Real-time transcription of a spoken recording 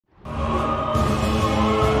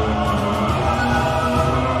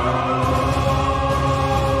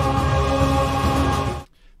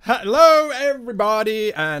Hello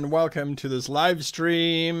everybody and welcome to this live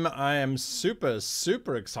stream. I am super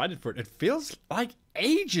excited for it. It feels like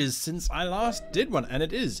ages since I last did one, and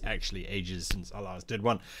it is actually ages since I last did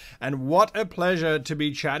one. And what a pleasure to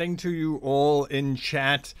be chatting to you all in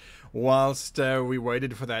chat whilst we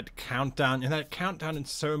waited for that countdown. And that countdown is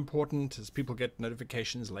so important as people get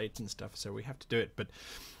notifications late and stuff, so we have to do it. But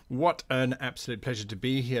what an absolute pleasure to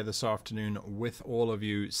be here this afternoon with all of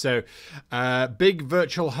you. So big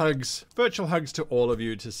virtual hugs to all of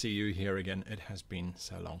you to see you here again. It has been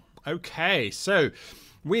so long. Okay, so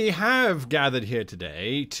we have gathered here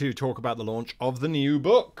today to talk about the launch of the new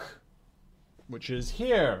book, which is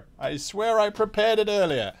here. I swear I prepared it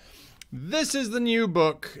earlier. This is the new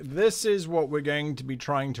book. This is what we're going to be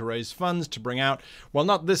trying to raise funds to bring out. Well,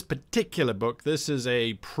 not this particular book. This is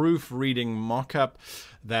a proofreading mock-up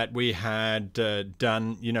that we had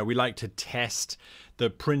done. You know, we like to test the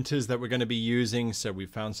printers that we're going to be using. So we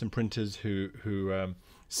found some printers who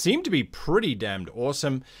seem to be pretty damned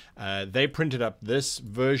awesome. They printed up this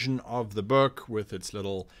version of the book with its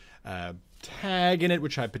little tag in it,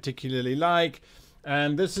 which I particularly like.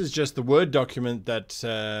 And this is just the Word document that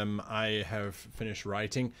I have finished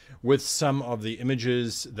writing with some of the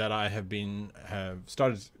images that I have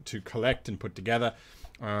started to collect and put together.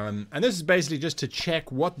 And this is basically just to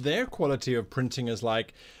check what their quality of printing is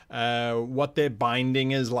like, what their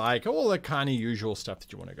binding is like, all the kind of usual stuff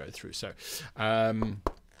that you want to go through. So I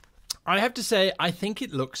have to say, I think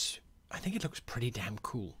it looks pretty damn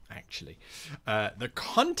cool, actually. The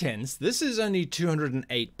contents, this is only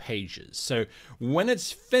 208 pages. So when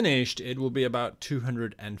it's finished, it will be about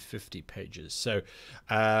 250 pages. So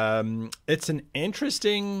it's an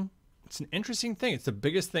interesting thing. It's the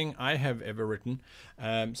biggest thing I have ever written.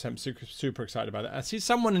 So I'm super excited about it. I see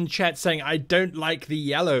someone in chat saying, I don't like the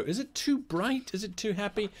yellow. Is it too bright? Is it too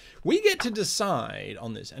happy? We get to decide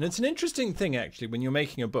on this. And it's an interesting thing, actually, when you're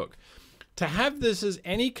making a book. To have this as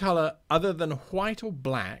any color other than white or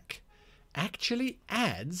black actually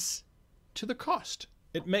adds to the cost.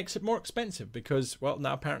 It makes it more expensive because, well,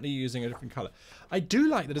 now apparently you're using a different color. I do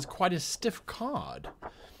like that it's quite a stiff card.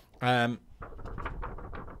 I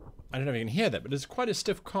don't know if you can hear that, but it's quite a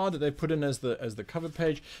stiff card that they put in as the cover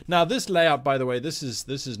page. Now this layout, by the way, this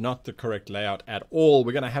is not the correct layout at all.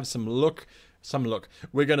 We're going to have some look.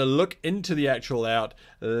 We're going to look into the actual layout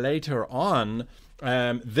later on.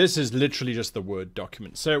 This is literally just the Word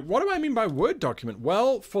document. So what do I mean by Word document?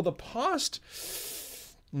 Well, for the past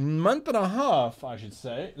month and a half, I should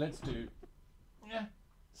say, let's do,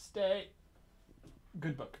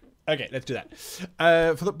 good book. Okay, let's do that.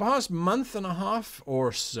 For the past month and a half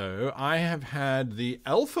or so, I have had the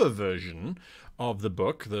alpha version of the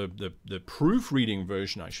book, the proofreading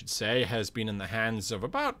version, I should say, has been in the hands of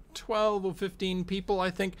about 12 or 15 people, I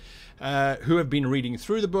think, who have been reading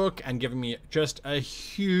through the book and giving me just a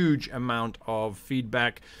huge amount of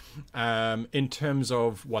feedback in terms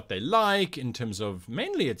of what they like, in terms of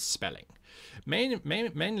mainly its spelling.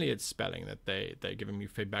 Mainly it's spelling that they're giving me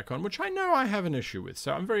feedback on, which I know I have an issue with.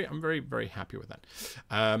 So I'm very happy with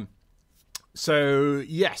that. So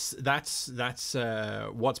yes, that's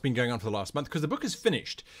what's been going on for the last month, because the book is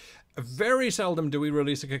finished. Very seldom do we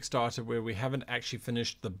release a Kickstarter where we haven't actually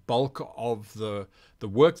finished the bulk of the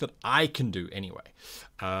work that I can do anyway.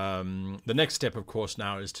 The next step, of course,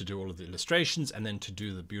 now is to do all of the illustrations and then to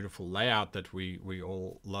do the beautiful layout that we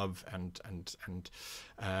all love and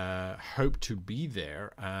hope to be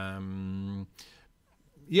there.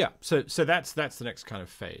 Yeah, so that's the next kind of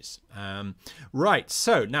phase. Right,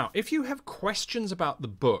 so now if you have questions about the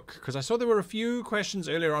book, because I saw there were a few questions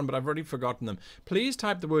earlier on, but I've already forgotten them, please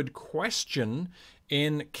type the word question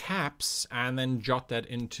in caps and then jot that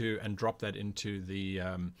into and drop that into the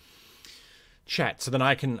chat, so then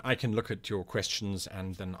I can look at your questions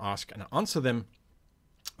and then ask and answer them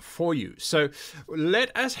for you. So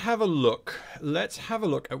let us have a look. Let's have a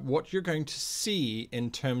look at what you're going to see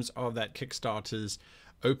in terms of that Kickstarter's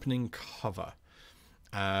opening cover.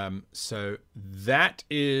 So that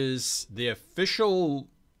is the official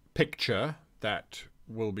picture that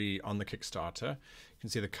will be on the Kickstarter. You can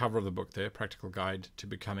see the cover of the book there, Practical Guide to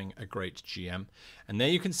Becoming a Great GM. And there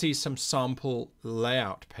you can see some sample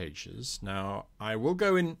layout pages. Now, I will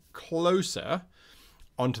go in closer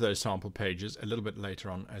onto those sample pages a little bit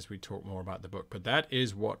later on as we talk more about the book. But that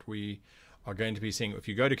is what we are going to be seeing. If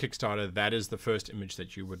you go to Kickstarter, that is the first image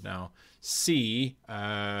that you would now see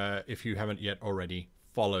if you haven't yet already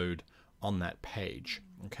followed on that page.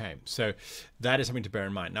 Okay, so that is something to bear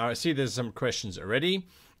in mind. Now I see there's some questions already.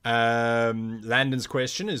 Landon's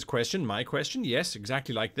question is my question. Yes,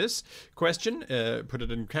 exactly like this question. Put it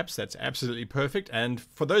in caps. That's absolutely perfect. And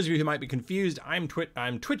for those of you who might be confused, I'm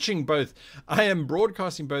twitching both. I am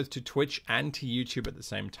broadcasting both to Twitch and to YouTube at the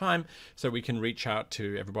same time, so we can reach out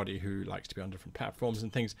to everybody who likes to be on different platforms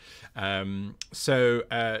and things.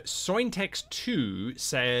 Sointex2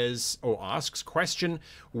 says, or asks, question,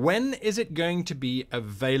 when is it going to be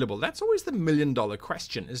available? That's always the $1 million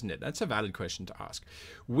question, isn't it? That's a valid question to ask.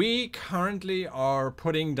 We currently are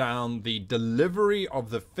putting down the delivery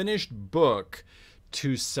of the finished book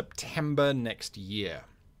to September next year.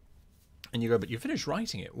 And you go, but you finished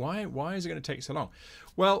writing it. Why is it going to take so long?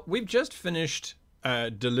 Well, we've just finished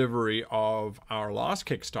delivery of our last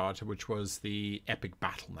Kickstarter, which was the epic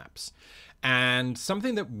battle maps. And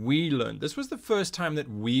something that we learned, this was the first time that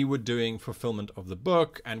we were doing fulfillment of the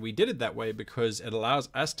book, and we did it that way because it allows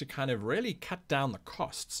us to kind of really cut down the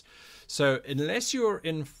costs. So unless you're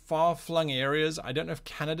in far-flung areas, I don't know if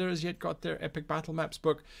Canada has yet got their epic battle maps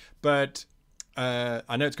book, but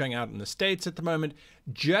I know it's going out in the States at the moment.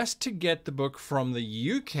 Just to get the book from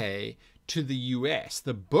the UK to the US,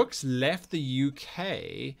 the books left the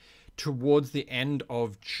UK towards the end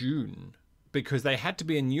of June, because they had to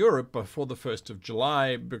be in Europe before the 1st of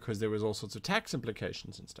July because there was all sorts of tax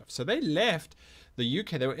implications and stuff. So they left the UK.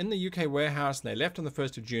 They were in the UK warehouse and they left on the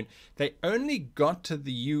 1st of June. They only got to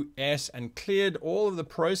the US and cleared all of the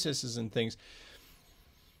processes and things,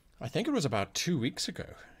 I think it was about 2 weeks ago,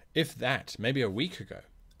 if that, maybe a week ago.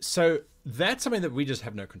 So that's something that we just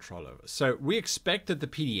have no control over. So we expect that the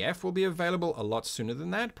PDF will be available a lot sooner than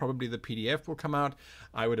that. Probably the PDF will come out,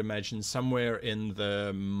 I would imagine, somewhere in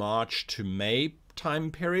the March to May time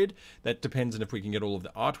period. That depends on if we can get all of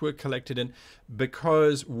the artwork collected in,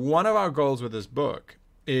 because one of our goals with this book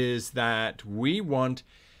is that we want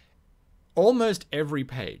almost every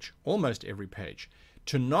page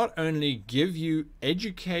to not only give you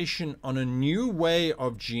education on a new way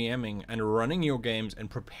of GMing and running your games and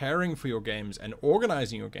preparing for your games and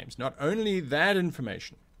organizing your games, not only that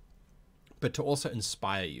information, but to also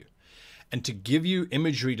inspire you and to give you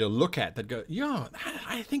imagery to look at that go, yeah,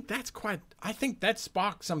 I think that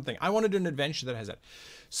sparks something. I want to do an adventure that has that.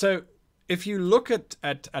 So if you look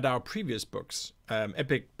at our previous books,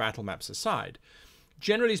 Epic Battle Maps aside,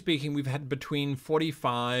 generally speaking, we've had between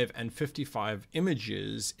 45 and 55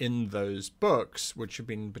 images in those books, which have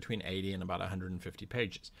been between 80 and about 150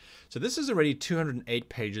 pages. So this is already 208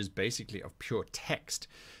 pages basically of pure text.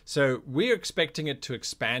 So we're expecting it to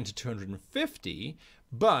expand to 250,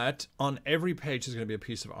 but on every page there's going to be a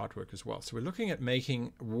piece of artwork as well. So we're looking at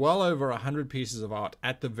making well over 100 pieces of art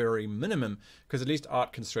at the very minimum, because at least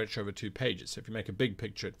art can stretch over 2 pages. So if you make a big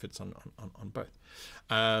picture, it fits on both.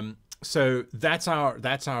 So that's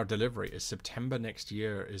our delivery, is September next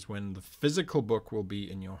year is when the physical book will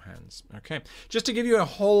be in your hands. Okay, just to give you a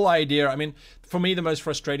whole idea, I mean, for me, the most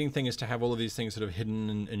frustrating thing is to have all of these things sort of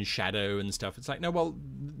hidden in shadow and stuff. It's like, no, well,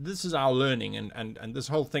 this is our learning, and this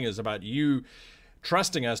whole thing is about you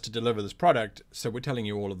trusting us to deliver this product. So we're telling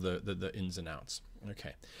you all of the ins and outs.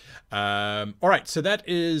 Okay. All right. So that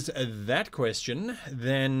is that question.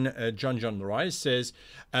 Then John Leroy says,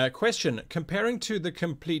 question, comparing to the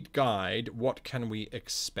complete guide, what can we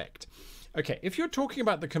expect? Okay, if you're talking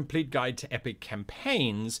about the complete guide to epic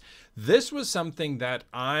campaigns, this was something that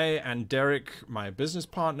I and Derek, my business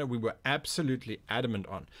partner, we were absolutely adamant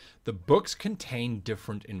on. The books contain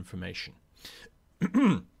different information.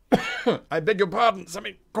 I beg your pardon,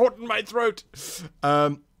 something caught in my throat.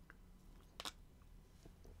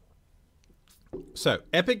 So,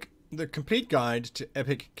 the complete guide to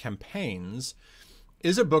epic campaigns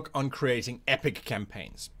is a book on creating epic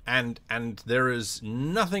campaigns. And there is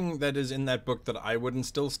nothing that is in that book that I wouldn't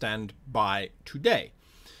still stand by today.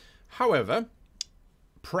 However,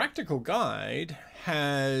 Practical Guide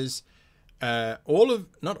has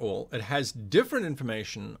it has different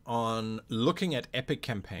information on looking at epic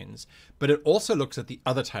campaigns, but it also looks at the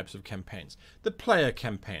other types of campaigns. The player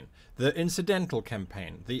campaign, the incidental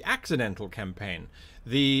campaign, the accidental campaign,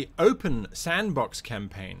 the open sandbox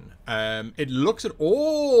campaign. It looks at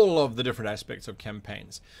all of the different aspects of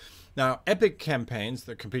campaigns. Now, epic campaigns,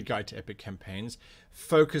 the complete guide to epic campaigns,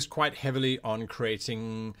 focus quite heavily on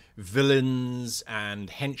creating villains and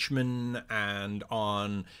henchmen and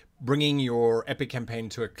on bringing your epic campaign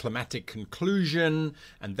to a climatic conclusion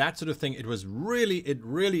and that sort of thing. It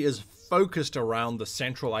really is focused around the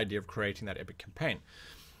central idea of creating that epic campaign.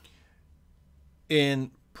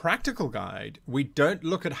 In Practical Guide, we don't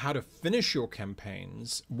look at how to finish your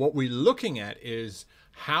campaigns. What we're looking at is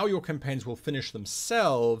how your campaigns will finish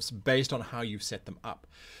themselves based on how you've set them up.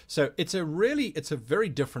 So it's a very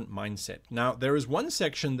different mindset. Now, there is one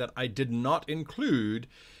section that I did not include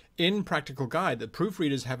in Practical Guide that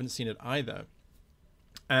proofreaders haven't seen it either.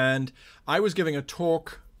 And I was giving a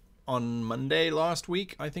talk on Monday last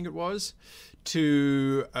week, I think it was,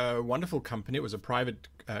 to a wonderful company. It was a private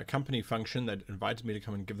company function that invited me to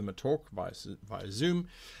come and give them a talk via Zoom.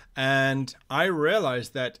 And I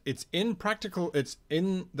realized that it's in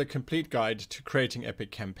the complete guide to creating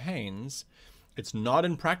epic campaigns. It's not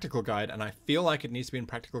in Practical Guide, and I feel like it needs to be in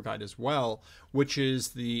Practical Guide as well, which is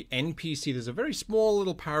the NPC. There's a very small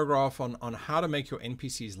little paragraph on how to make your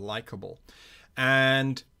NPCs likable.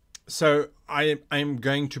 And so I'm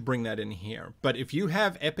going to bring that in here. But if you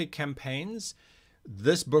have epic campaigns,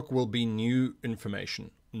 this book will be new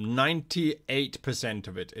information. 98%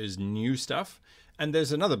 of it is new stuff. And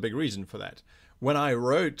there's another big reason for that. When I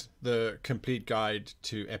wrote the complete guide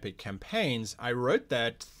to epic campaigns, I wrote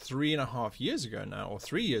that 3.5 years ago now, or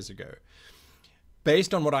 3 years ago,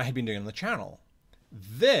 based on what I had been doing on the channel.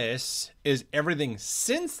 This is everything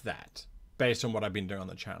since that, based on what I've been doing on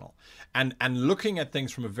the channel, and looking at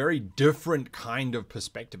things from a very different kind of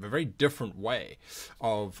perspective, a very different way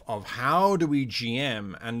of how do we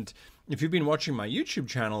GM. And if you've been watching my YouTube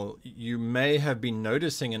channel, you may have been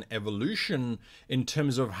noticing an evolution in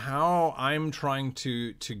terms of how I'm trying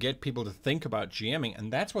to get people to think about GMing,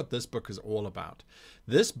 and that's what this book is all about.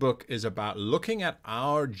 This book is about looking at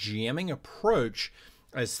our GMing approach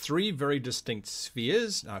as 3 very distinct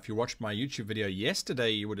spheres. Now, if you watched my YouTube video yesterday,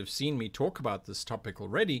 you would have seen me talk about this topic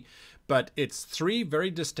already, but it's 3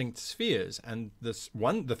 very distinct spheres. And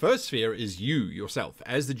the first sphere is you, yourself,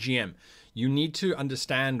 as the GM. You need to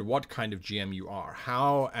understand what kind of GM you are,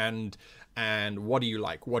 how and what do you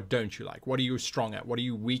like, what don't you like, what are you strong at, what are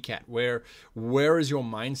you weak at, where is your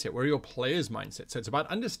mindset, where are your players' mindset. So it's about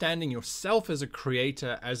understanding yourself as a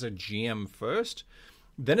creator, as a GM first.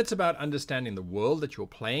 Then it's about understanding the world that you're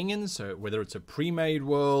playing in. So whether it's a pre-made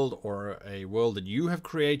world or a world that you have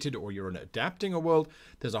created, or you're adapting a world,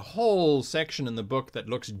 there's a whole section in the book that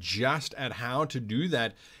looks just at how to do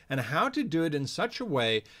that, and how to do it in such a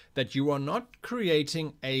way that you are not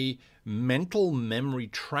creating a mental memory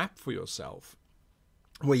trap for yourself,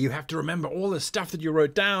 where you have to remember all the stuff that you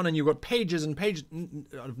wrote down and you've got pages and pages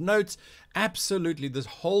of notes. Absolutely, this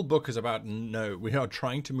whole book is about, no, we are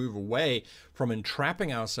trying to move away from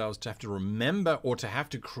entrapping ourselves to have to remember or to have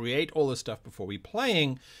to create all this stuff before we're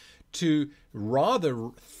playing, to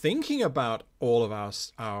rather thinking about all of our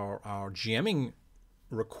GMing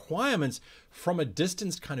requirements from a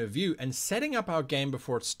distanced kind of view, and setting up our game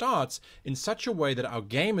before it starts in such a way that our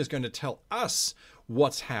game is going to tell us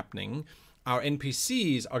what's happening. Our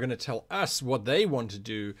NPCs are going to tell us what they want to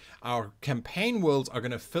do. Our campaign worlds are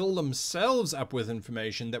going to fill themselves up with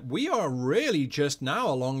information that we are really just now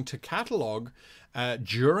along to catalog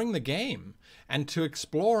during the game and to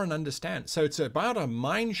explore and understand. So it's about a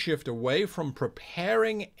mind shift away from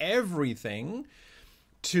preparing everything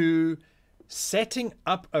to setting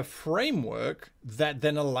up a framework that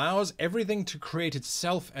then allows everything to create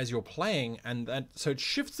itself as you're playing. And so it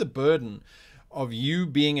shifts the burden of you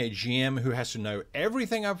being a GM who has to know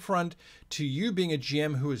everything up front, to you being a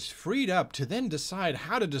GM who is freed up to then decide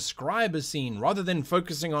how to describe a scene, rather than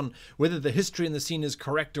focusing on whether the history in the scene is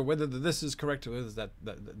correct, or whether this is correct, or whether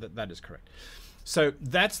that is correct. So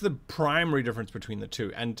that's the primary difference between the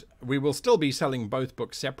two. And we will still be selling both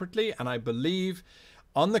books separately. And I believe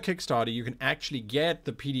on the Kickstarter, you can actually get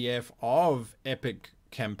the PDF of Epic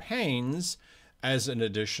Campaigns as an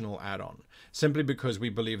additional add-on, simply because we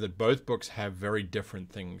believe that both books have very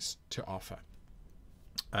different things to offer.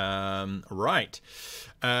 Right.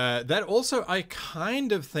 That also, I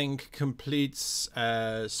kind of think, completes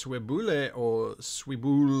Swibul's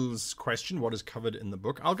question, what is covered in the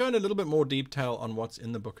book. I'll go in a little bit more detail on what's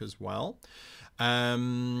in the book as well.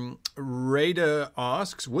 Raider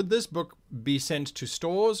asks, would this book be sent to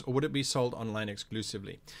stores, or would it be sold online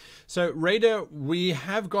exclusively? So Raider, we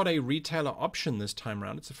have got a retailer option this time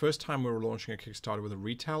around. It's the first time we're launching a Kickstarter with a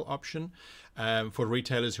retail option for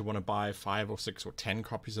retailers who want to buy 5 or 6 or 10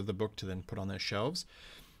 copies of the book to then put on their shelves.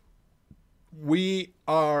 We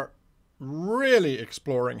are really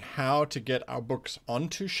exploring how to get our books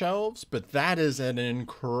onto shelves, but that is an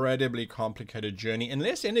incredibly complicated journey.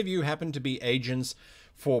 Unless any of you happen to be agents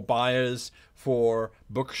for buyers, for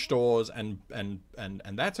bookstores and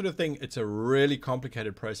that sort of thing, it's a really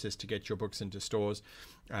complicated process to get your books into stores.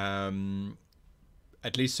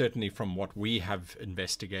 at least certainly from what we have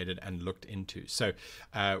investigated and looked into. So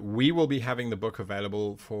we will be having the book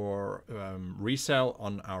available for resale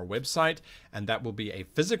on our website, and that will be a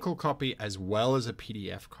physical copy as well as a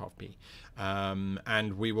PDF copy.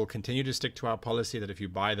 And we will continue to stick to our policy that if you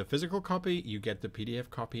buy the physical copy, you get the PDF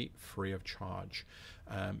copy free of charge.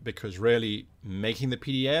 Because really making the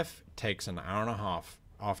PDF takes an hour and a half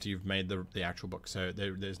after you've made the actual book. So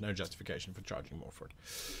there's no justification for charging more for it.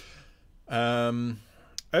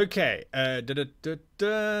 Okay.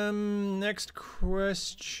 Next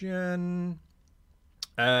question.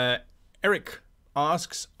 Eric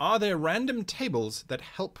asks, are there random tables that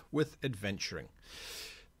help with adventuring?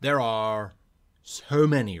 There are so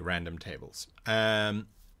many random tables.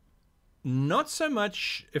 Not so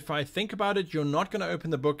much. If I think about it, you're not going to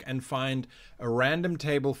open the book and find a random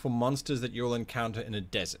table for monsters that you'll encounter in a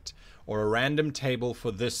desert, or a random table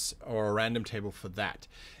for this or a random table for that.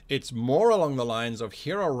 It's more along the lines of,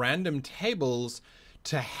 here are random tables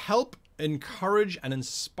to help encourage and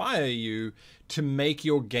inspire you to make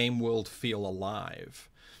your game world feel alive.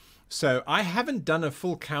 So I haven't done a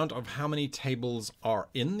full count of how many tables are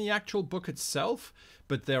in the actual book itself,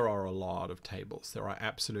 but there are a lot of tables. There are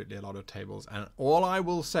absolutely a lot of tables. And all I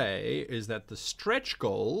will say is that the stretch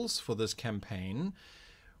goals for this campaign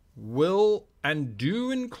will and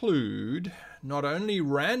do include not only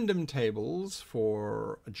random tables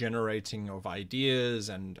for generating of ideas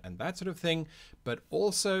and that sort of thing, but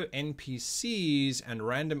also NPCs and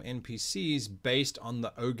random NPCs based on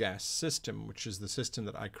the OGAS system, which is the system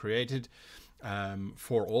that I created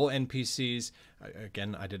for all NPCs.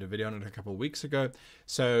 Again, I did a video on it a couple of weeks ago.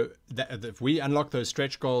 So that if we unlock those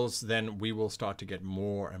stretch goals, then we will start to get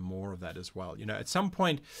more and more of that as well. You know, at some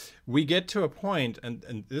point we get to a point,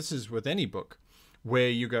 and this is with any book, where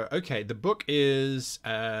you go, okay, the book is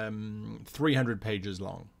 300 pages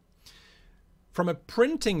long. From a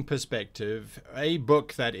printing perspective, a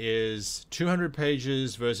book that is 200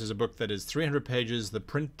 pages versus a book that is 300 pages, the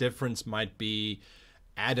print difference might be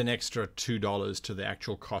add an extra $2 to the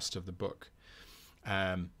actual cost of the book.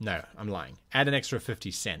 No, I'm lying. Add an extra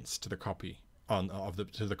 50 cents to the copy to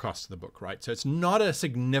the cost of the book, right? So it's not a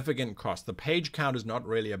significant cost. The page count is not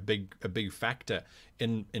really a big factor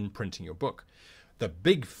in printing your book. The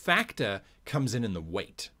big factor comes in the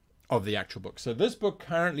weight of the actual book. So this book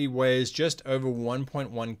currently weighs just over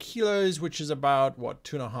 1.1 kilos, which is about, what,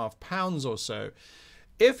 2.5 pounds or so.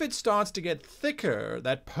 If it starts to get thicker,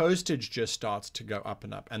 that postage just starts to go up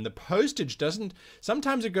and up. And the postage doesn't,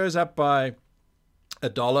 sometimes it goes up by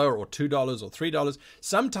 $1 or $2 or $3.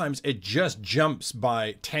 Sometimes it just jumps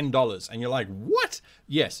by $10. And you're like, what?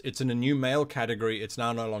 Yes, it's in a new mail category. It's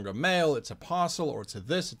now no longer mail. It's a parcel, or it's a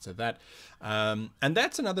this, it's a that. And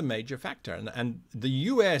that's another major factor. And the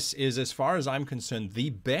US is, as far as I'm concerned,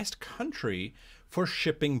 the best country for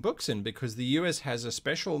shipping books in, because the US has a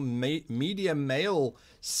special media mail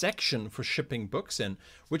section for shipping books in,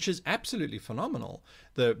 which is absolutely phenomenal.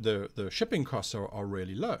 The shipping costs are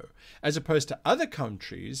really low, as opposed to other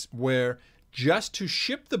countries where just to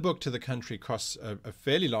ship the book to the country costs a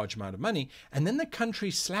fairly large amount of money, and then the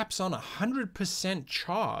country slaps on 100%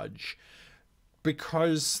 charge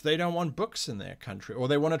because they don't want books in their country, or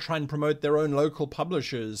they want to try and promote their own local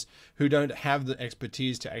publishers who don't have the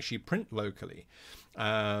expertise to actually print locally.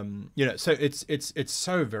 You know, so it's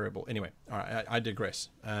so variable. Anyway, all right, I digress.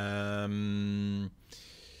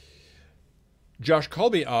 Josh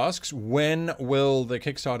Colby asks, when will the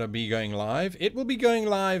Kickstarter be going live? It will be going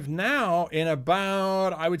live now in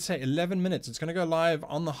about, I would say, 11 minutes. It's going to go live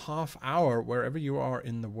on the half hour wherever you are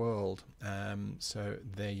in the world. So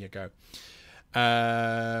there you go.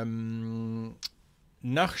 Nachschub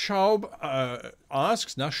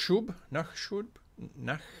asks, Nachschub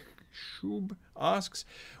asks,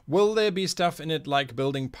 will there be stuff in it like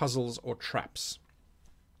building puzzles or traps?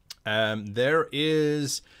 There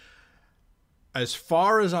is, as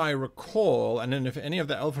far as I recall, and then if any of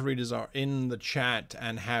the alpha readers are in the chat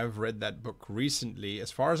and have read that book recently, as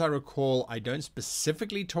far as I recall, I don't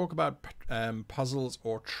specifically talk about puzzles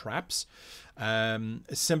or traps,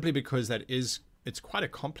 simply because it's quite a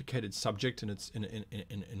complicated subject, and it's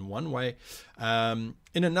in one way. In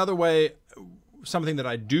another way, something that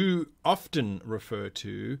I do often refer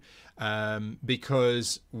to,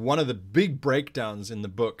 because one of the big breakdowns in the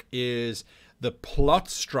book is the plot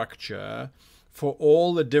structure for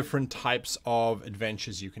all the different types of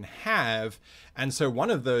adventures you can have. And so one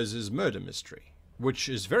of those is murder mystery, which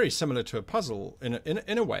is very similar to a puzzle in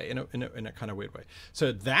a way, in a kind of weird way.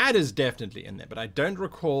 So that is definitely in there, but I don't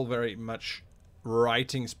recall very much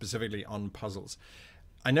writing specifically on puzzles.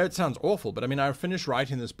 I know it sounds awful, but I mean, I finished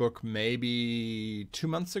writing this book maybe 2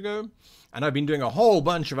 months ago, and I've been doing a whole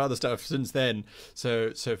bunch of other stuff since then.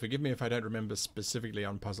 So forgive me if I don't remember specifically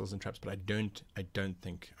on puzzles and traps, but I don't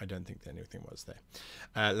think that anything was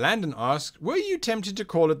there. Landon asks, were you tempted to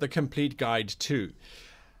call it the Complete Guide to?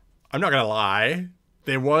 I'm not gonna lie.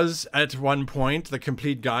 There was at one point the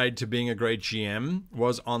Complete Guide to Being a Great GM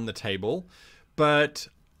was on the table, but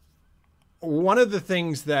one of the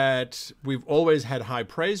things that we've always had high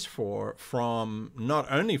praise for, from not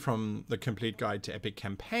only from the Complete Guide to Epic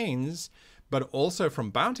Campaigns, but also from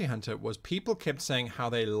Bounty Hunter, was people kept saying how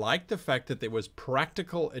they liked the fact that there was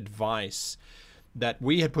practical advice that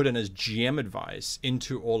we had put in as GM advice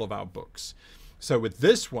into all of our books. So with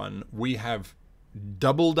this one, we have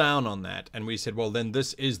doubled down on that, and we said, well, then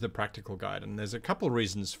this is the practical guide, and there's a couple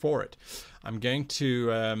reasons for it. I'm going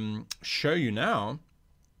to show you now.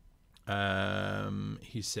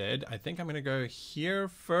 He said, I think I'm going to go here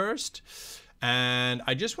first. And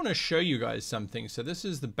I just want to show you guys something. So this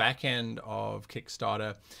is the back end of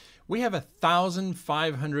Kickstarter. We have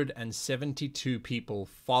 1,572 people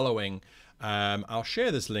following. I'll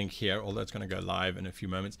share this link here, although it's going to go live in a few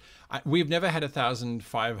moments. We've never had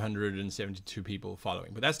 1,572 people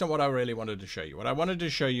following, but that's not what I really wanted to show you. What I wanted to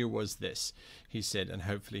show you was this, he said, and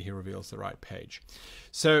hopefully he reveals the right page.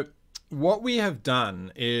 So what we have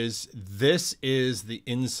done is, this is the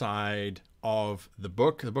inside of the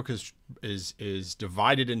book. The book is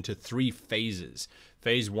divided into 3 phases: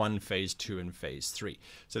 phase 1, phase 2, and phase 3.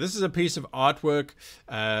 So this is a piece of artwork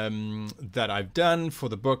that I've done for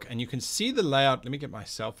the book, and you can see the layout. Let me get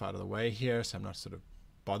myself out of the way here so I'm not sort of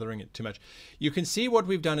bothering it too much. You can see what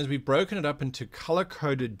we've done is we've broken it up into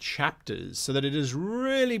color-coded chapters so that it is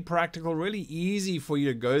really practical, really easy for you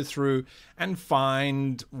to go through and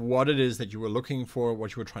find what it is that you were looking for,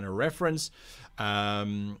 what you were trying to reference,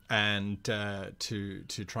 and to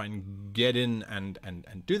try and get in and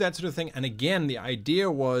do that sort of thing. And again, the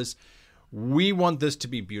idea was, we want this to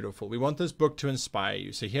be beautiful. We want this book to inspire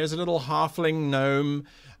you. So here's a little halfling gnome,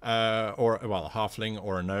 a halfling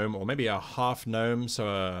or a gnome, or maybe a half gnome. So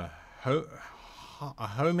a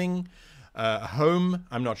home,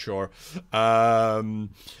 I'm not sure.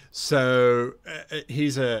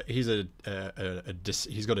 He's got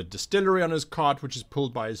a distillery on his cart, which is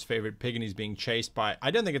pulled by his favorite pig, and he's being chased by,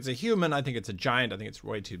 I don't think it's a human, I think it's a giant. I think it's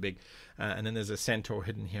way too big. And then there's a centaur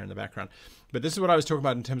hidden here in the background. But this is what I was talking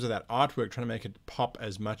about in terms of that artwork, trying to make it pop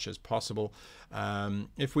as much as possible.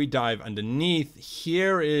 If we dive underneath,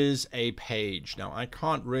 here is a page. Now, I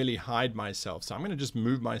can't really hide myself, so I'm going to just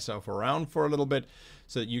move myself around for a little bit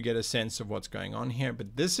so that you get a sense of what's going on here.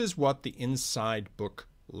 But this is what the inside book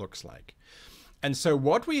looks like. And so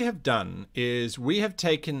what we have done is we have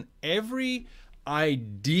taken every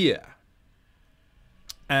idea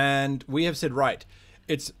and we have said, right,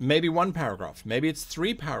 it's maybe 1 paragraph, maybe it's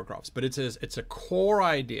 3 paragraphs, but it's a core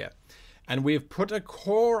idea. And we have put a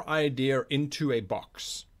core idea into a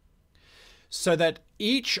box so that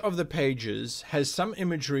each of the pages has some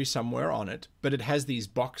imagery somewhere on it, but it has these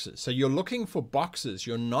boxes. So you're looking for boxes.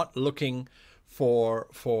 You're not looking for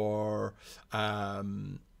sort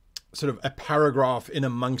of a paragraph in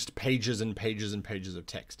amongst pages and pages and pages of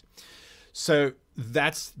text. So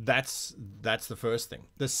that's the first thing.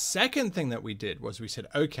 The second thing that we did was we said,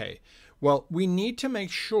 okay, well, we need to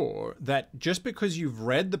make sure that just because you've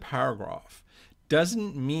read the paragraph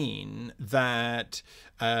doesn't mean that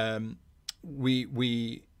we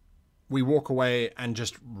walk away and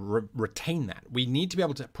just retain that. We need to be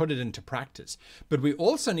able to put it into practice, but we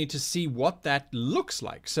also need to see what that looks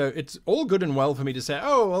like. So it's all good and well for me to say,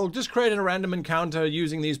 oh, I'll just create a random encounter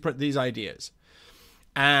using these ideas,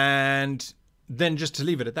 and then just to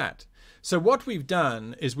leave it at that. So what we've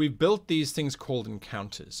done is we've built these things called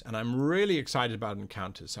encounters, and I'm really excited about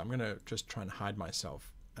encounters. So I'm going to just try and hide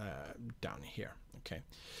myself down here. Okay.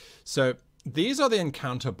 So these are the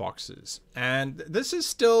encounter boxes, and this is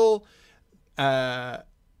still, when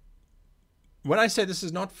I say this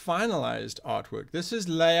is not finalized artwork, this is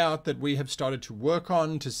layout that we have started to work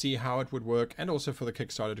on to see how it would work, and also for the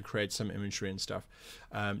Kickstarter to create some imagery and stuff,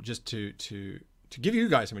 just to give you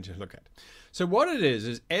guys something to look at. So what it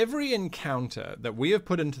is every encounter that we have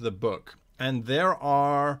put into the book, and there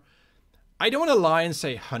are, I don't want to lie and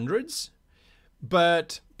say hundreds,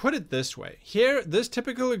 but put it this way. Here, this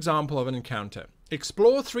typical example of an encounter.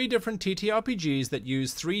 Explore 3 different TTRPGs that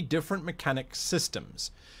use 3 different mechanic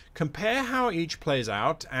systems. Compare how each plays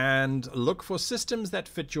out and look for systems that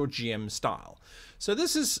fit your GM style. So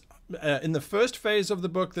this is in the first phase of the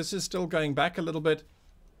book. This is still going back a little bit.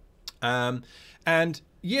 And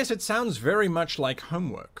yes, it sounds very much like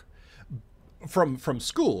homework. from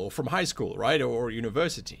school or from high school, right, or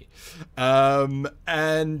university, then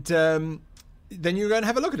you go and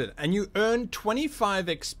have a look at it, and you earn 25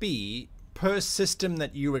 XP per system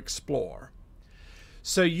that you explore.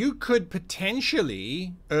 So you could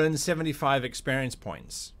potentially earn 75 experience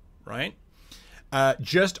points, right?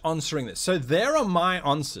 Just answering this. So there are my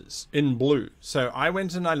answers in blue. So I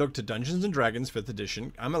went and I looked at Dungeons and Dragons 5th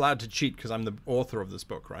edition. I'm allowed to cheat because I'm the author of this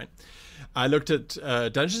book, right? I looked at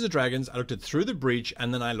Dungeons and Dragons, I looked at Through the Breach,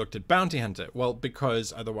 and then I looked at Bounty Hunter. Well,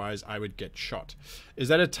 because otherwise I would get shot. Is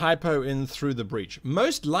that a typo in Through the Breach?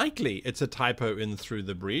 Most likely it's a typo in Through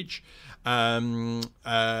the Breach,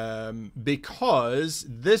 because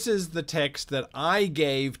this is the text that I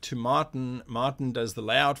gave to Martin. Martin does the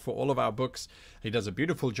layout for all of our books. He does a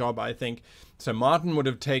beautiful job, I think. So Martin would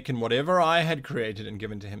have taken whatever I had created and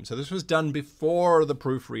given to him. So this was done before the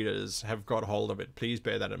proofreaders have got hold of it. Please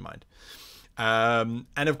bear that in mind. And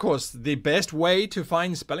of course, the best way to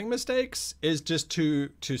find spelling mistakes is just to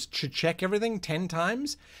check everything 10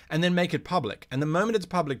 times and then make it public. And the moment it's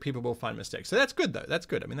public, people will find mistakes. So that's good, though. That's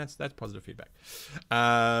good. I mean, that's positive feedback.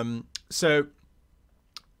 So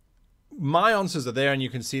my answers are there, and you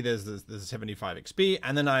can see there's 75 XP,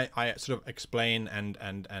 and then I sort of explain and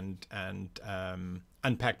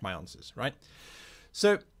unpack my answers, right?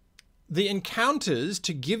 So the encounters,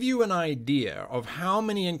 to give you an idea of how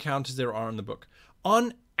many encounters there are in the book,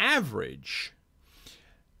 on average,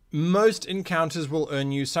 most encounters will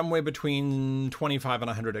earn you somewhere between 25 and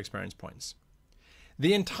 100 experience points.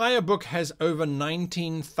 The entire book has over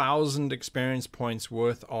 19,000 experience points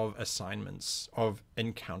worth of assignments, of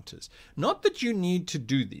encounters. Not that you need to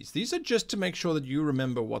do these. These are just to make sure that you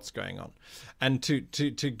remember what's going on, and to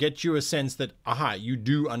get you a sense that, aha, you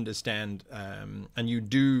do understand, and you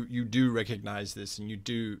do recognize this, and you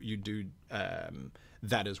do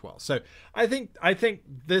that as well. So I think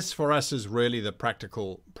this for us is really the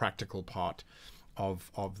practical part of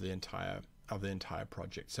the entire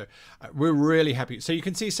project. So we're really happy. So you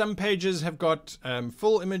can see some pages have got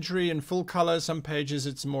full imagery and full color. Some pages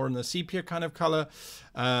it's more in the sepia kind of color,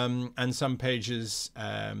 and some pages,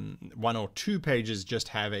 1 or 2 pages, just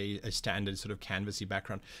have a standard sort of canvasy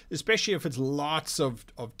background, especially if it's lots of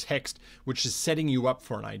text which is setting you up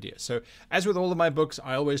for an idea. So as with all of my books,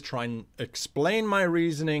 I always try and explain my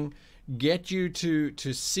reasoning, get you to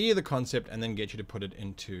see the concept, and then get you to put it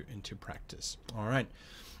into practice. All right.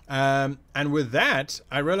 And with that,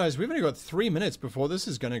 I realize we've only got 3 minutes before this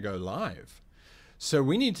is going to go live. So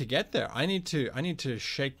we need to get there. I need to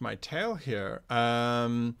shake my tail here.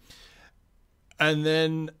 And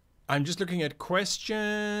then I'm just looking at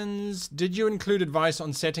questions. Did you include advice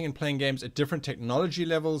on setting and playing games at different technology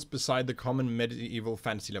levels beside the common medieval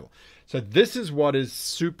fantasy level? So this is what is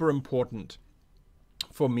super important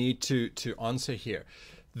for me to answer here.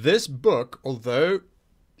 This book, although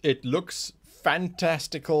it looks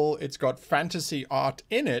fantastical, it's got fantasy art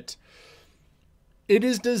in it, it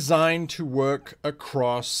is designed to work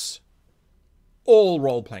across all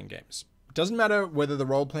role-playing games. It doesn't matter whether the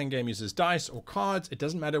role-playing game uses dice or cards. It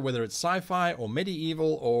doesn't matter whether it's sci-fi or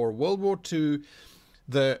medieval or World War II.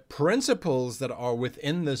 The principles that are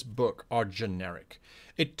within this book are generic.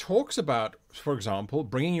 It talks about, for example,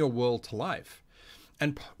 bringing your world to life.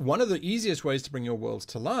 And one of the easiest ways to bring your worlds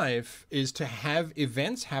to life is to have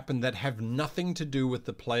events happen that have nothing to do with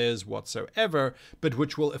the players whatsoever, but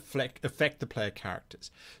which will affect the player characters.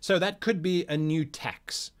 So that could be a new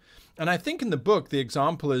tax. And I think in the book, the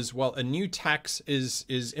example is, well, a new tax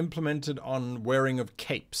is implemented on wearing of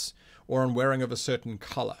capes or on wearing of a certain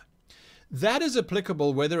color. That is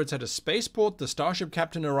applicable whether it's at a spaceport, the starship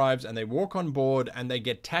captain arrives and they walk on board and they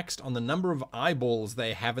get taxed on the number of eyeballs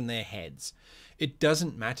they have in their heads. It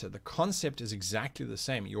doesn't matter. The concept is exactly the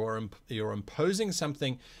same. You're imposing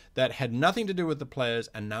something that had nothing to do with the players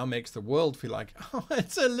and now makes the world feel like, oh,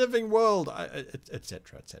 it's a living world,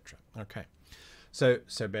 etc., etc. Okay. So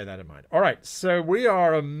bear that in mind. All right. So we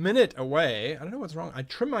are a minute away. I don't know what's wrong. I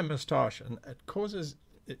trim my mustache and it causes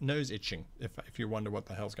nose itching, if you wonder what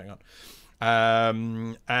the hell's going on.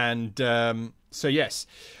 So yes,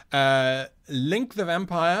 Link the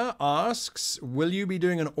Vampire asks, will you be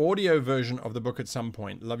doing an audio version of the book at some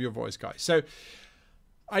point? Love your voice, guys. So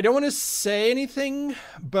I don't want to say anything,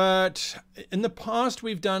 but in the past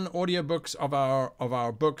we've done audiobooks of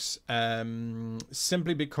our books,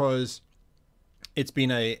 simply because it's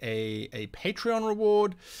been a Patreon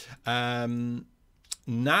reward.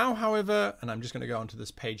 Now, however, and I'm just going to go onto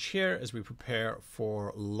this page here as we prepare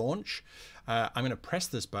for launch. I'm going to press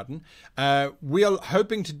this button. We are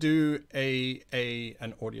hoping to do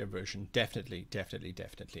an audio version. Definitely.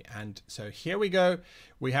 And so here we go.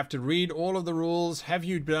 We have to read all of the rules. Have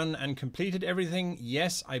you done and completed everything?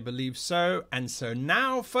 Yes, I believe so. And so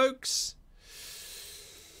now, folks,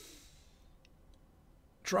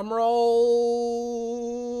 drum roll,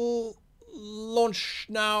 launch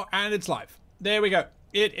now, and it's live. There we go.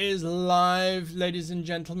 It is live, ladies and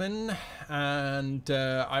gentlemen, and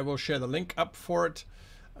I will share the link up for it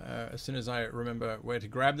as soon as I remember where to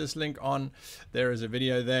grab this link on. There is a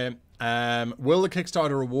video there. Will the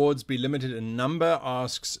Kickstarter rewards be limited in number,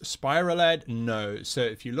 asks Spiralad. No. So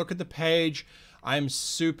if you look at the page, I'm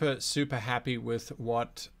super happy with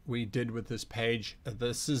what we did with this page.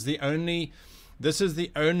 This is the only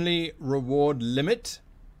reward limit.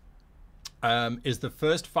 Is the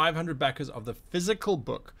first 500 backers of the physical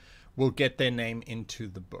book will get their name into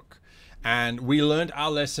the book. And we learned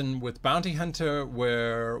our lesson with Bounty Hunter,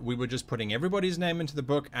 where we were just putting everybody's name into the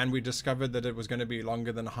book, and we discovered that it was going to be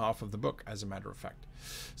longer than half of the book, as a matter of fact.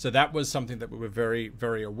 So that was something that we were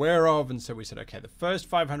very aware of, and so we said, okay, the first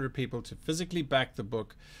 500 people to physically back the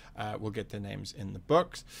book will get their names in the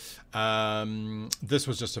books. This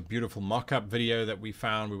was just a beautiful mock-up video that we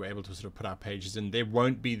found. We were able to sort of put our pages in. There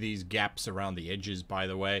won't be these gaps around the edges, by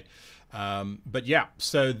the way. But yeah,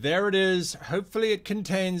 so there it is. Hopefully it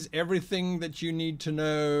contains everything that you need to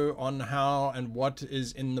know on how and what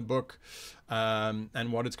is in the book,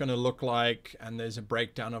 and what it's going to look like. And there's a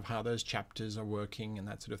breakdown of how those chapters are working and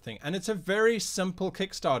that sort of thing. And it's a very simple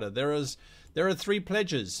Kickstarter. There are 3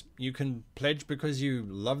 pledges. You can pledge because you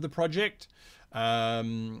love the project.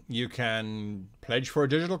 You can pledge for a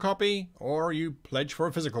digital copy, or you pledge for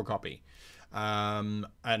a physical copy. And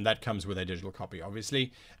that comes with a digital copy,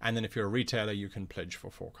 obviously. And then if you're a retailer, you can pledge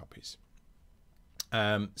for 4 copies.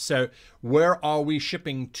 So where are we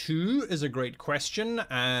shipping to is a great question.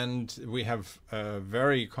 And we have a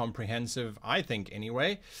very comprehensive, I think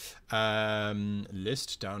anyway,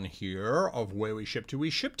 list down here of where we ship to. We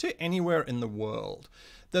ship to anywhere in the world.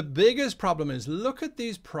 The biggest problem is, look at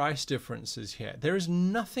these price differences here. There is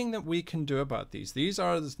nothing that we can do about these. These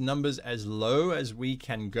are numbers as low as we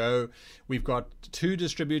can go. We've got 2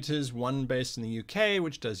 distributors, one based in the UK,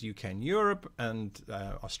 which does UK and Europe, and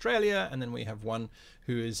Australia. And then we have one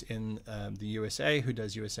who is in the USA, who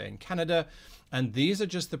does USA and Canada. And these are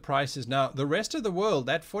just the prices. Now, the rest of the world,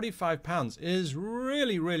 that £45 is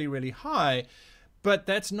really high, but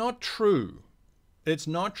that's not true. It's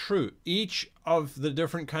not true. Each of the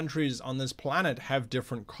different countries on this planet have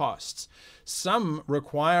different costs. Some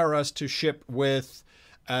require us to ship with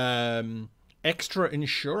extra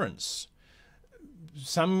insurance.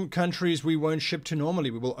 Some countries we won't ship to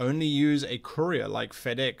normally. We will only use a courier like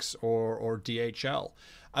FedEx or DHL.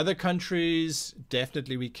 Other countries,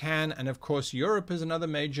 definitely we can. And of course, Europe is another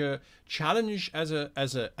major challenge as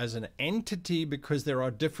an entity, because there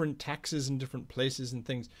are different taxes in different places and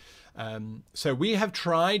things. So we have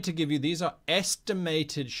tried to give you, these are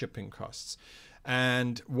estimated shipping costs.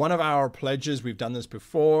 And one of our pledges, we've done this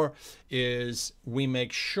before, is we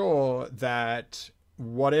make sure that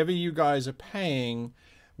whatever you guys are paying,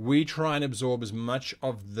 we try and absorb as much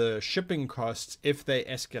of the shipping costs if they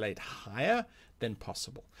escalate higher than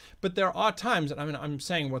possible. But there are times, and I mean, I'm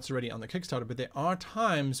saying what's already on the Kickstarter, but there are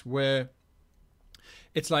times where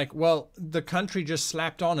it's like, well, the country just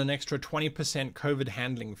slapped on an extra 20% COVID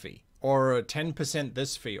handling fee, or a 10%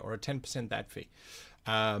 this fee, or a 10% that fee.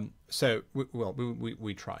 So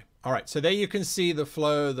we try. All right, so there you can see the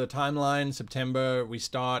flow, the timeline. September we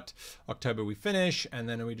start, October we finish, and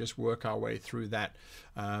then we just work our way through that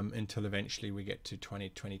until eventually we get to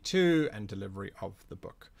 2022 and delivery of the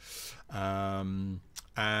book.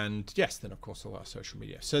 And yes, then of course all our social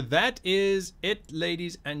media. So that is it,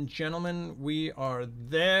 ladies and gentlemen. We are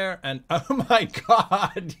there, and oh my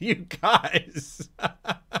God, you guys.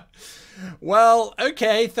 Well,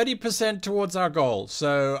 okay, 30% towards our goal.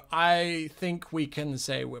 So I think we can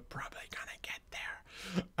say we're probably gonna get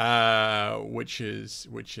there, which is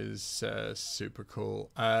super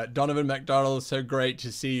cool. Donovan McDonald, so great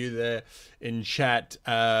to see you there in chat.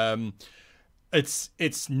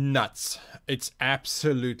 It's nuts. It's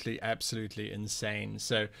absolutely insane.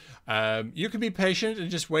 So you can be patient and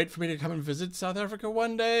just wait for me to come and visit South Africa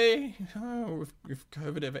one day, if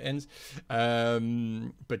COVID ever ends.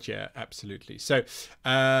 But yeah, absolutely. So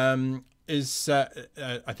is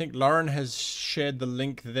I think Lauren has shared the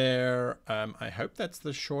link there. I hope that's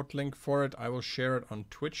the short link for it. I will share it on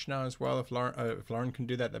Twitch now as well. If Lauren can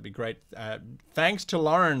do that, that'd be great. Thanks to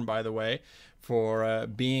Lauren, by the way, for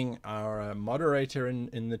being our moderator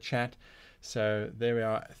in the chat. So there we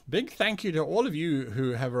are. Big thank you to all of you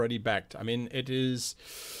who have already backed. I mean, it's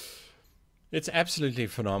absolutely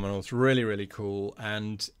phenomenal. It's really, really cool.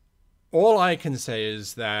 And all I can say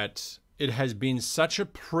is that it has been such a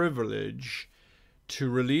privilege to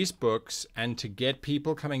release books and to get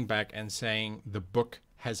people coming back and saying the book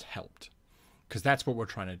has helped, because that's what we're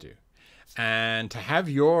trying to do. And to have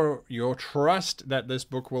your trust that this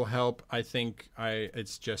book will help, I think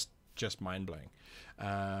it's just mind-blowing.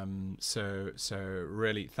 So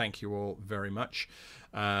really thank you all very much.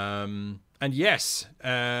 And yes,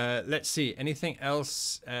 let's see, anything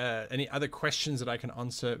else, any other questions that I can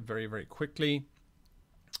answer very, very quickly?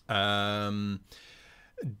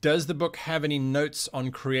 Does the book have any notes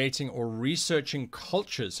on creating or researching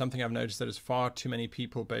cultures? Something I've noticed that is far too many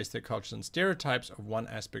people base their cultures on stereotypes of one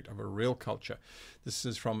aspect of a real culture. This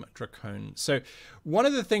is from Dracone. So one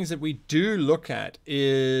of the things that we do look at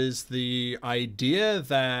is the idea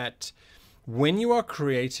that when you are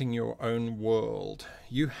creating your own world,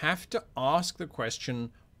 you have to ask the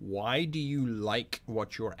question, why do you like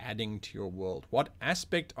what you're adding to your world? What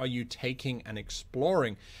aspect are you taking and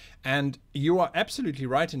exploring? And you are absolutely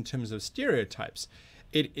right in terms of stereotypes.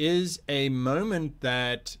 It is a moment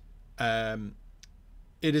that it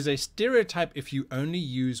is a stereotype if you only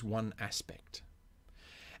use one aspect.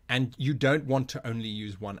 And you don't want to only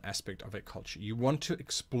use one aspect of a culture. You want to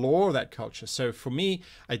explore that culture. So for me,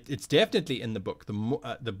 it's definitely in the book.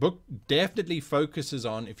 The book definitely focuses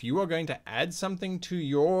on, if you are going to add something to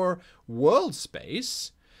your world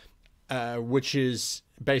space, which is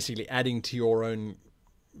basically adding to your own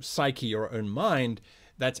psyche, your own mind,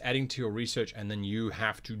 that's adding to your research, and then you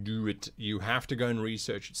have to do it. You have to go and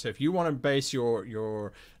research it. So if you want to base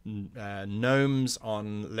your gnomes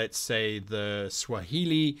on, let's say, the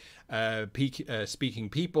Swahili speaking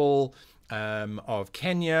people of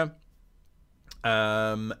Kenya,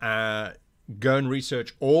 go and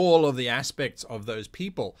research all of the aspects of those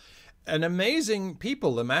people. An amazing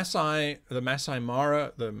people, the Masai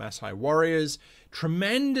Mara, the Masai warriors,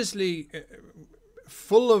 tremendously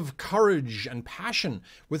full of courage and passion,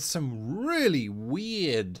 with some really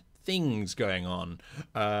weird things going on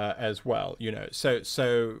as well, you know.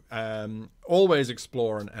 So always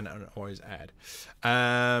explore and always add.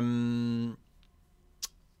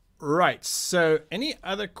 Right. So any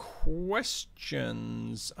other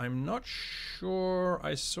questions? I'm not sure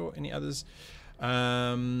I saw any others.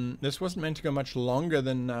 This wasn't meant to go much longer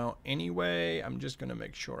than now anyway. I'm just going to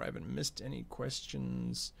make sure I haven't missed any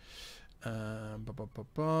questions. So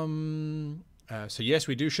yes,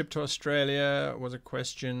 we do ship to Australia, was a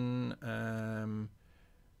question.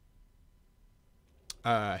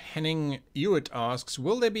 Henning Ewitt asks,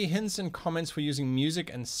 will there be hints and comments for using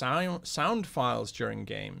music and sound files during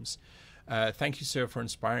games? Thank you, sir, for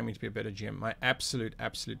inspiring me to be a better GM. My absolute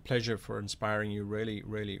pleasure for inspiring you,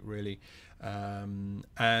 really.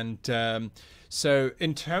 So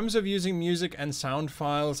in terms of using music and sound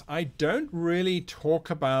files, I don't really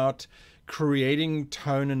talk about creating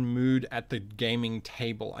tone and mood at the gaming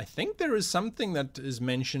table. I think there is something that is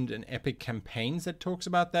mentioned in Epic Campaigns that talks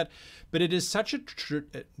about that, but it is such a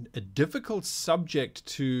difficult subject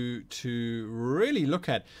to really look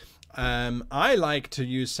at. I like to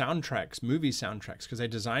use soundtracks, movie soundtracks, because they're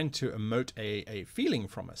designed to emote a feeling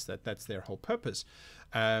from us. That's their whole purpose.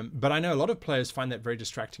 But I know a lot of players find that very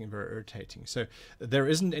distracting and very irritating. So there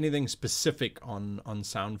isn't anything specific on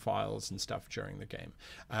sound files and stuff during the game.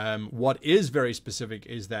 What is very specific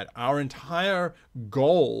is that our entire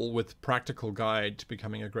goal with Practical Guide to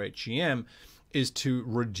Becoming a Great GM is to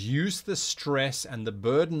reduce the stress and the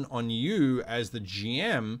burden on you as the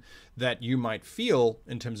GM that you might feel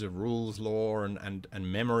in terms of rules, lore, and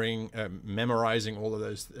memorizing all of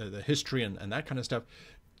those, the history and that kind of stuff,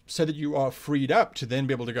 so that you are freed up to then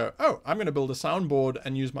be able to go, oh, I'm going to build a soundboard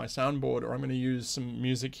and use my soundboard, or I'm going to use some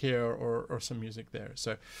music here or some music there.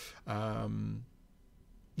 So,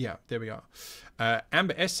 yeah, there we are.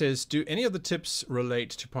 Amber S says, do any of the tips relate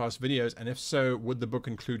to past videos? And if so, would the book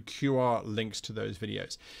include QR links to those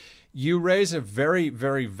videos? You raise a very,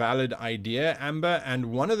 very valid idea, Amber. And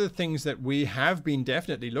one of the things that we have been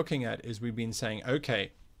definitely looking at is we've been saying,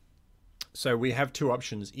 okay, so we have two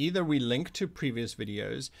options. Either we link to previous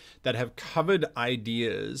videos that have covered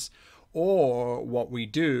ideas, or what we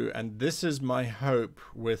do, and this is my hope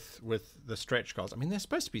with the stretch goals. I mean, they're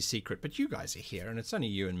supposed to be secret, but you guys are here and it's only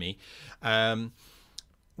you and me.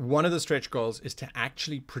 one of the stretch goals is to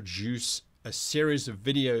actually produce a series of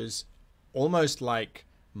videos, almost like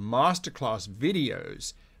masterclass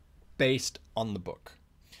videos based on the book,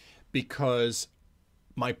 because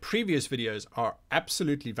my previous videos are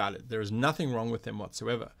absolutely valid. There is nothing wrong with them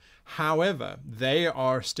whatsoever. However, they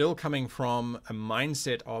are still coming from a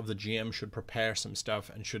mindset of the GM should prepare some stuff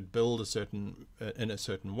and should build a certain in a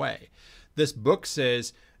certain way. This book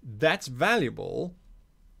says that's valuable,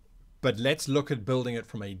 but let's look at building it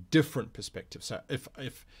from a different perspective. So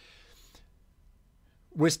if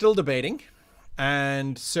we're still debating,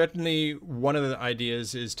 and certainly one of the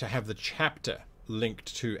ideas is to have the chapter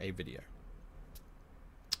linked to a video.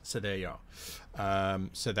 So there you are.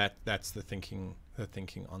 So that's the thinking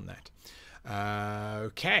on that.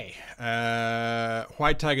 Okay.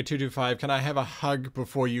 White Tiger 225, can I have a hug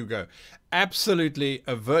before you go? Absolutely,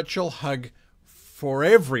 a virtual hug for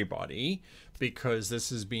everybody, because this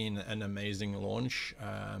has been an amazing launch.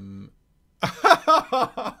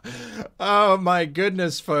 Oh my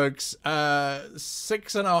goodness, folks.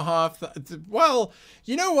 6.5. Well,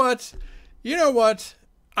 you know what?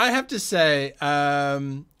 I have to say,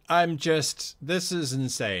 this is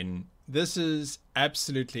insane. This is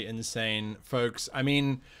absolutely insane, folks. I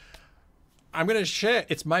mean, I'm going to share,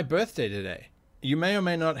 it's my birthday today. You may or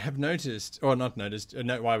may not have noticed, or not noticed,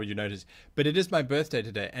 no, why would you notice? But it is my birthday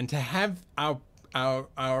today. And to have our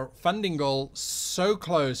funding goal so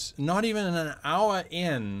close, not even an hour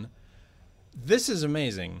in, this is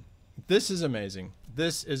amazing. This is amazing.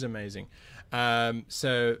 This is amazing.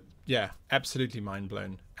 So yeah, absolutely mind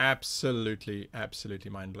blown. Absolutely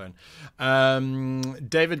mind blown.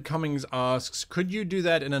 David Cummings asks, could you do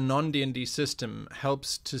that in a non-D&D system?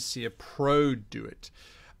 Helps to see a pro do it.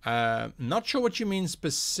 Not sure what you mean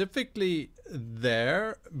specifically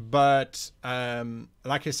there, but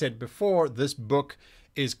like I said before, this book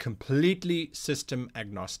is completely system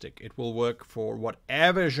agnostic. It will work for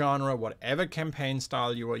whatever genre, whatever campaign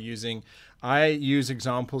style you are using. I use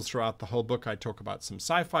examples throughout the whole book. I talk about some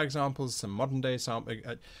sci-fi examples, some modern day examples.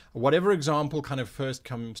 Whatever example kind of first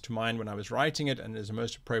comes to mind when I was writing it and is the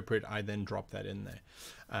most appropriate, I then drop that in there.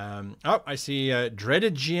 Oh, I see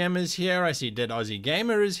Dreaded GM is here. I see Dead Aussie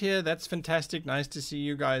Gamer is here. That's fantastic. Nice to see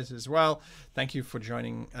you guys as well. Thank you for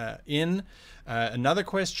joining in. Another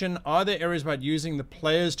question, are there areas about using the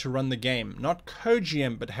players to run the game? Not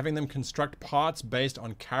co-GM, but having them construct parts based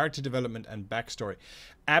on character development and backstory.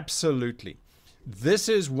 Absolutely. This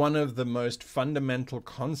is one of the most fundamental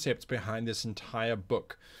concepts behind this entire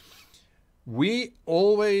book. We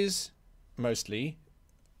always, mostly,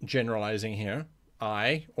 generalizing here,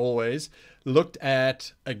 I always looked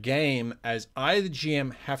at a game as I, the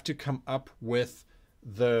GM, have to come up with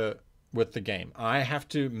the game. I have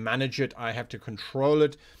to manage it, I have to control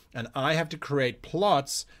it, and I have to create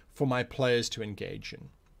plots for my players to engage in.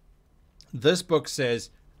 This book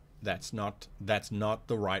says that's not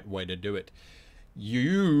the right way to do it.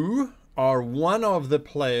 You are one of the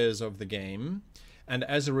players of the game, and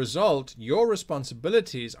as a result, your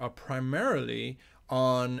responsibilities are primarily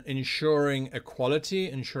on ensuring equality,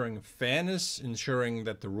 ensuring fairness, ensuring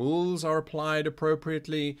that the rules are applied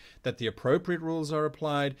appropriately, that the appropriate rules are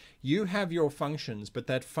applied. You have your functions, but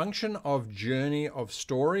that function of journey, of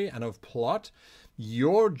story, and of plot,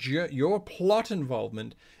 your plot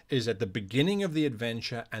involvement is at the beginning of the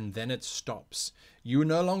adventure, and then it stops. You're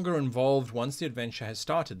no longer involved once the adventure has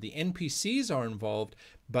started. The NPCs are involved,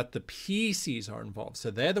 but the PCs are involved.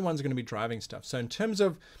 So they're the ones going to be driving stuff. So in terms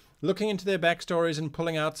of looking into their backstories and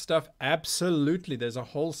pulling out stuff, absolutely. There's a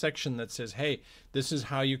whole section that says, hey, this is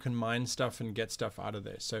how you can mine stuff and get stuff out of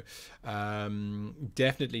there. So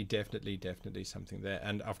definitely something there.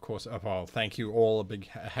 And of course, well, thank you all. A big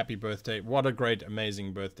happy birthday. What a great,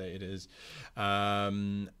 amazing birthday it is.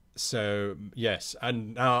 So yes,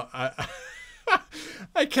 and now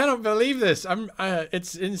I cannot believe this.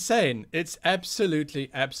 It's insane. It's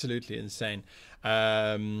absolutely insane.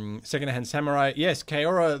 Secondhand Samurai, yes,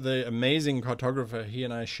 Kaora, the amazing cartographer, he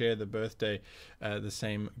and I share the birthday, the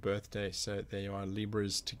same birthday, so there you are,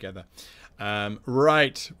 Libras together.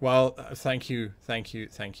 Right, well, thank you.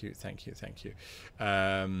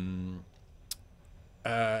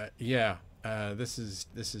 Yeah, this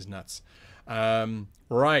is nuts.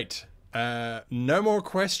 Right, no more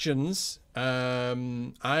questions. Yeah,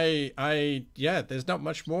 there's not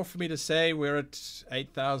much more for me to say. We're at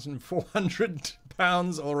 8,400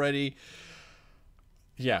 pounds already.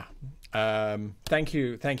 Yeah. Thank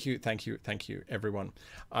you, everyone.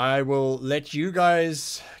 I will let you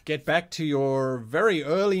guys get back to your very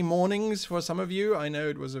early mornings for some of you. I know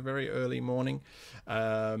it was a very early morning.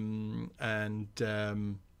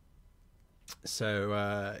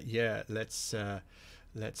 So yeah, let's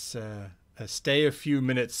Let's stay a few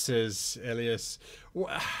minutes, says Elias.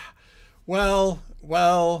 Well,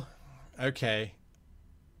 okay.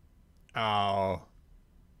 Oh.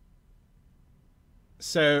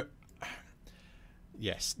 So,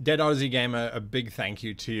 yes, Dead Aussie Gamer, a big thank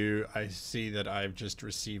you to you. I see that I've just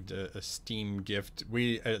received a Steam gift.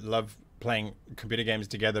 We love playing computer games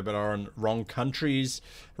together, but are in wrong countries,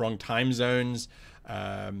 wrong time zones.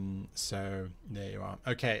 So there you are.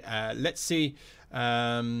 Okay, let's see.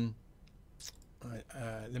 Let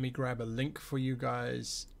me grab a link for you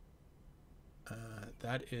guys.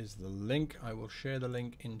 That is the link. I will share the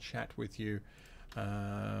link in chat with you.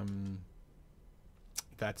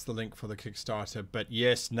 That's the link for the Kickstarter. But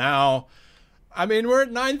yes, now, I mean, we're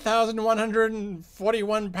at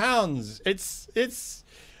 £9,141.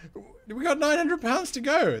 We got £900 to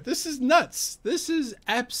go. This is nuts. This is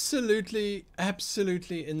absolutely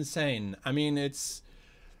insane. I mean, it's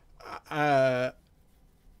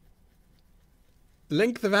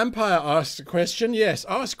Link the Vampire asked a question. Yes,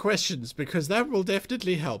 ask questions, because that will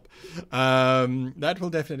definitely help. That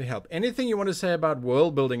will definitely help. Anything you want to say about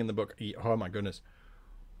world building in the book? Oh my goodness.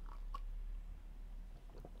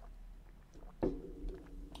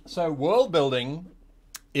 So world building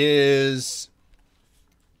is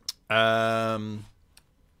the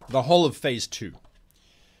whole of phase 2.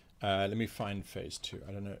 Let me find phase 2.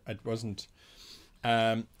 I don't know. It wasn't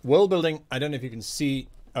world building. I don't know if you can see.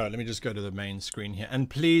 Oh, let me just go to the main screen here. And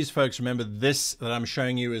please, folks, remember this that I'm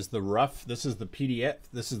showing you is the rough. This is the PDF.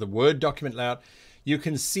 This is the Word document layout. You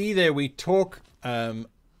can see there we talk a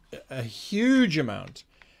huge amount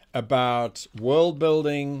about world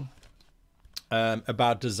building,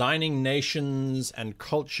 about designing nations and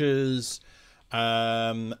cultures,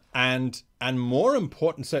 and more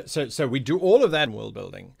important. So we do all of that in world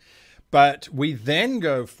building. But we then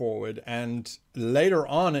go forward, and later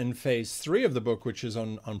on in phase 3 of the book, which is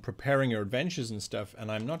on preparing your adventures and stuff,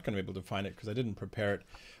 and I'm not going to be able to find it because I didn't prepare it,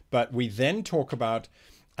 but we then talk about,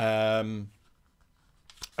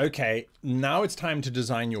 okay, now it's time to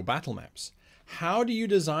design your battle maps. How do you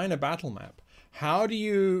design a battle map? How do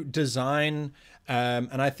you design,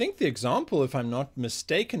 and I think the example, if I'm not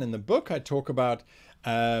mistaken, in the book, I talk about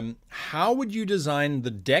how would you design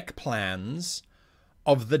the deck plans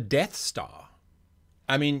of the Death Star.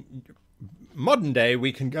 I mean, modern day,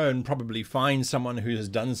 we can go and probably find someone who has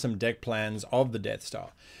done some deck plans of the Death Star.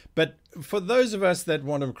 But for those of us that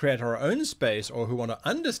want to create our own space, or who want to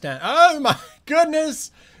understand, oh my goodness,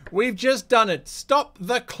 we've just done it. Stop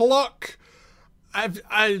the clock.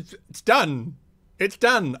 It's done. It's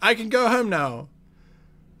done. I can go home now.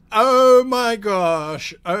 Oh my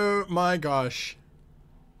gosh. Oh my gosh.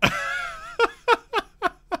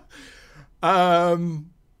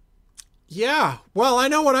 Yeah, well, I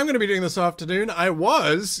know what I'm going to be doing this afternoon. I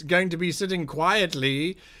was going to be sitting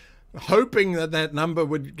quietly, hoping that that number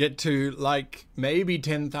would get to like maybe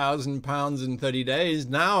 £10,000 in 30 days.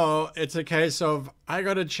 Now it's a case of, I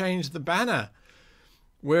got to change the banner.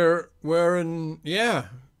 We're in, yeah,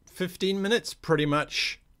 15 minutes pretty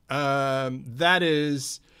much. That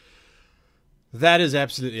is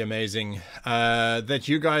absolutely amazing. That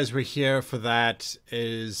you guys were here for that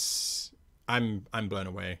is, I'm blown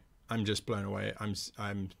away. I'm just blown away. I'm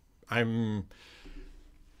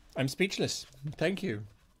speechless. Thank you.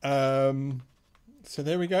 So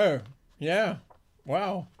there we go. Yeah.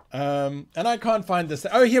 Wow. And I can't find this.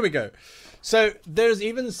 Oh, here we go. So there's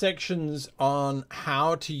even sections on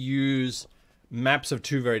how to use maps of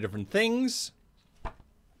two very different things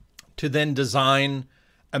to then design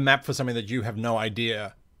a map for something that you have no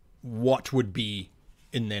idea what would be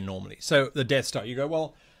in there normally. So the Death Star, you go,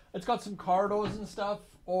 well, it's got some corridors and stuff,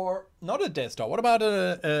 or not a Death Star. What about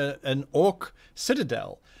an Orc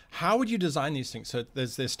Citadel? How would you design these things? So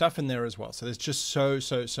there's stuff in there as well. So there's just so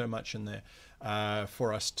much in there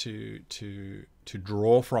for us to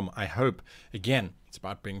draw from. I hope. Again, it's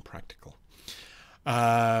about being practical.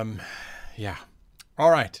 Yeah.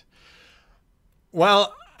 All right.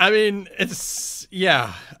 Well, I mean, it's,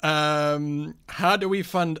 yeah. How do we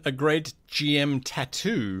fund a great GM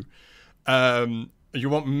tattoo? You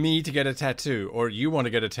want me to get a tattoo, or you want to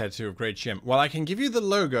get a tattoo of Great GM? Well, I can give you the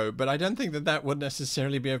logo, but I don't think that that would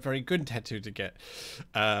necessarily be a very good tattoo to get.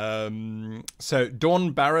 So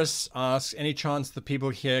Dawn Barris asks, any chance the people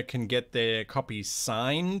here can get their copies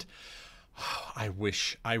signed? Oh, I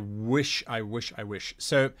wish.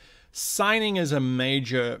 So signing is a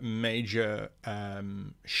major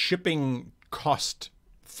shipping cost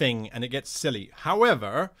thing, and it gets silly.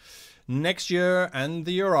 However, next year and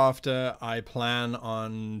the year after, I plan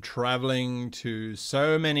on traveling to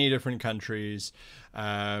so many different countries.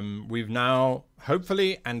 We've now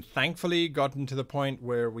hopefully and thankfully gotten to the point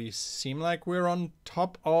where we seem like we're on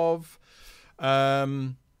top of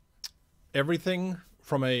everything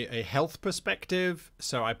from a health perspective.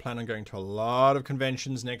 So I plan on going to a lot of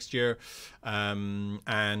conventions next year.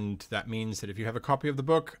 And that means that if you have a copy of the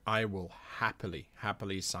book, I will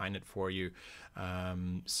happily sign it for you.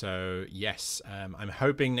 So yes, I'm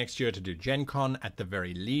hoping next year to do Gen Con at the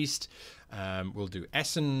very least. We'll do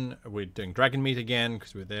Essen. We're doing Dragon Meet again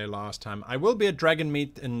because we were there last time. I will be at Dragon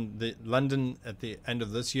Meet in London at the end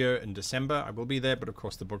of this year in December. I will be there, but of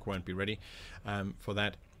course the book won't be ready for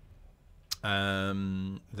that.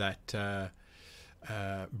 Brother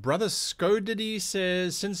Skodiddy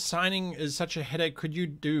says, since signing is such a headache, could you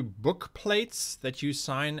do book plates that you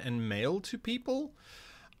sign and mail to people?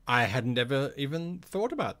 I hadn't ever even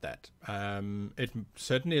thought about that. It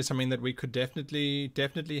certainly is something that we could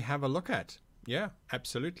definitely have a look at. Yeah,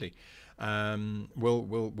 absolutely.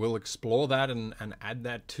 We'll explore that and add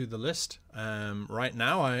that to the list. Right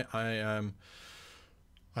now, I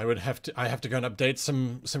have to go and update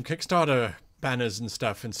some Kickstarter banners and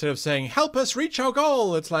stuff. Instead of saying help us reach our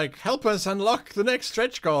goal, it's like help us unlock the next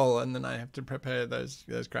stretch goal, and then I have to prepare those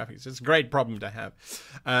graphics. It's a great problem to have.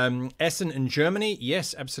 Essen in Germany,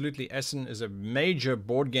 yes, absolutely. Essen is a major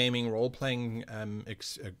board gaming role-playing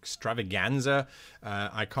extravaganza.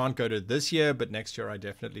 I can't go to this year, but next year I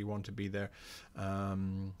definitely want to be there.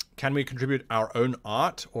 Can we contribute our own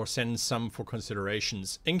art or send some for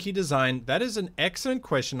considerations? Inky Design, that is an excellent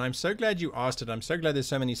question. I'm so glad you asked it. I'm so glad there's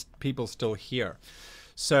so many people still here.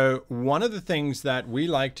 So one of the things that we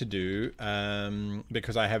like to do,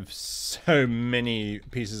 because I have so many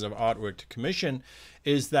pieces of artwork to commission,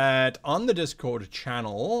 is that on the Discord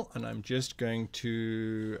channel, and I'm just going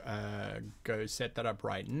to go set that up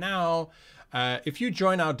right now. If you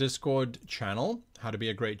join our Discord channel, How to Be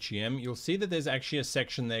a Great GM, you'll see that there's actually a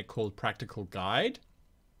section there called Practical Guide.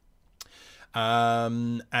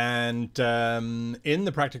 In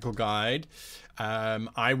the Practical Guide,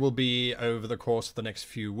 I will be, over the course of the next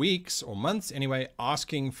few weeks or months anyway,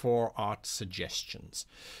 asking for art suggestions.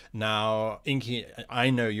 Now, Inky, I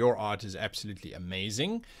know your art is absolutely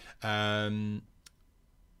amazing,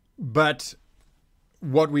 but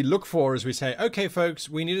what we look for is we say, okay, folks,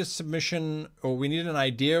 we need a submission or we need an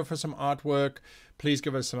idea for some artwork. Please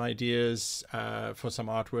give us some ideas for some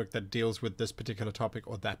artwork that deals with this particular topic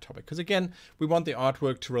or that topic. Because again, we want the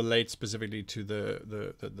artwork to relate specifically to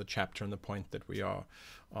the chapter and the point that we are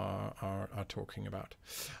talking about.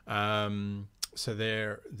 So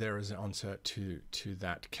there is an answer to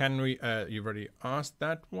that. Can we? You've already asked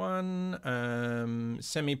that one.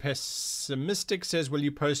 Semi-pessimistic says, "Will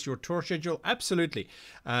you post your tour schedule?" Absolutely.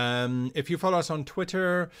 If you follow us on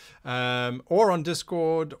Twitter or on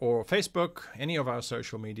Discord or Facebook, any of our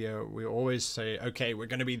social media, we always say, "Okay, we're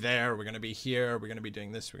going to be there. We're going to be here. We're going to be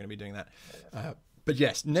doing this. We're going to be doing that." But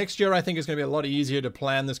yes, next year I think it's going to be a lot easier to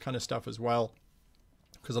plan this kind of stuff as well.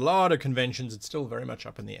 Because a lot of conventions, it's still very much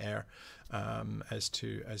up in the air as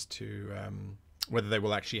to whether they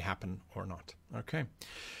will actually happen or not. Okay,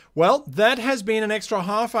 well, that has been an extra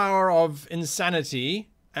half hour of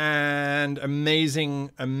insanity and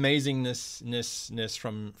amazingness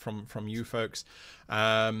from you folks.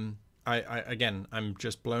 Again, I'm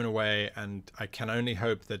just blown away, and I can only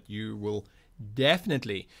hope that you will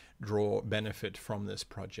definitely draw benefit from this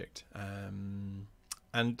project.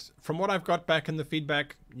 And from what I've got back in the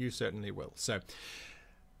feedback, you certainly will. So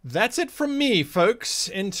that's it from me, folks.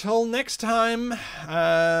 Until next time,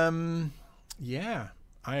 yeah,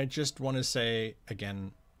 I just want to say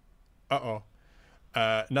again,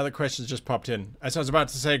 another question's just popped in. As I was about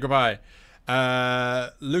to say goodbye,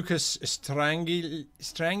 Lucas Strangli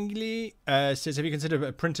says, have you considered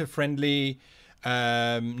a printer-friendly,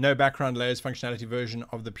 no background layers functionality version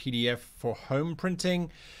of the PDF for home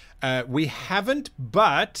printing? We haven't,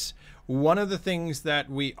 but one of the things that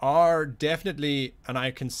we are definitely, and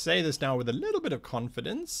I can say this now with a little bit of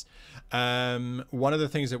confidence, one of the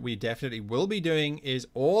things that we definitely will be doing is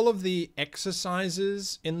all of the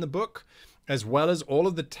exercises in the book, as well as all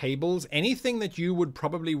of the tables, anything that you would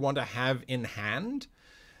probably want to have in hand,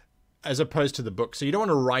 as opposed to the book. So you don't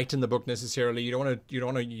want to write in the book necessarily. You don't want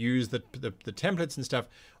to use the templates and stuff.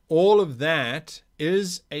 All of that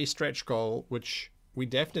is a stretch goal, which we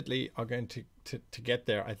definitely are going to get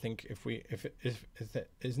there. I think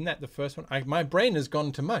isn't that the first one? My brain has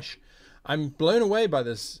gone to mush. I'm blown away by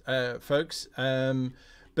this, folks.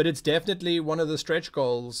 But it's definitely one of the stretch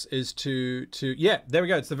goals is to yeah, there we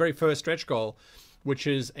go. It's the very first stretch goal which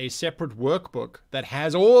is a separate workbook that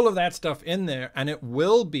has all of that stuff in there, and it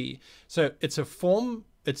will be, so it's a form,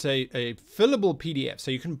 it's a fillable PDF.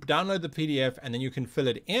 So you can download the PDF and then you can fill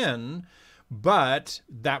it in, but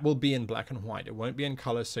that will be in black and white. It won't be in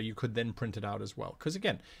color, so you could then print it out as well. Because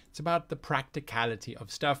again, it's about the practicality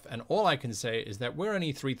of stuff, and all I can say is that we're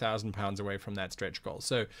only 3,000 pounds away from that stretch goal.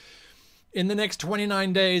 So in the next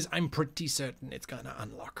 29 days, I'm pretty certain it's going to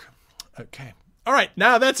unlock. Okay. All right,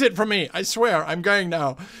 now that's it from me. I swear, I'm going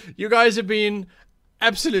now. You guys have been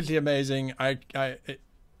absolutely amazing. I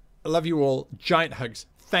love you all. Giant hugs.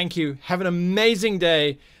 Thank you. Have an amazing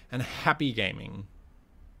day and happy gaming.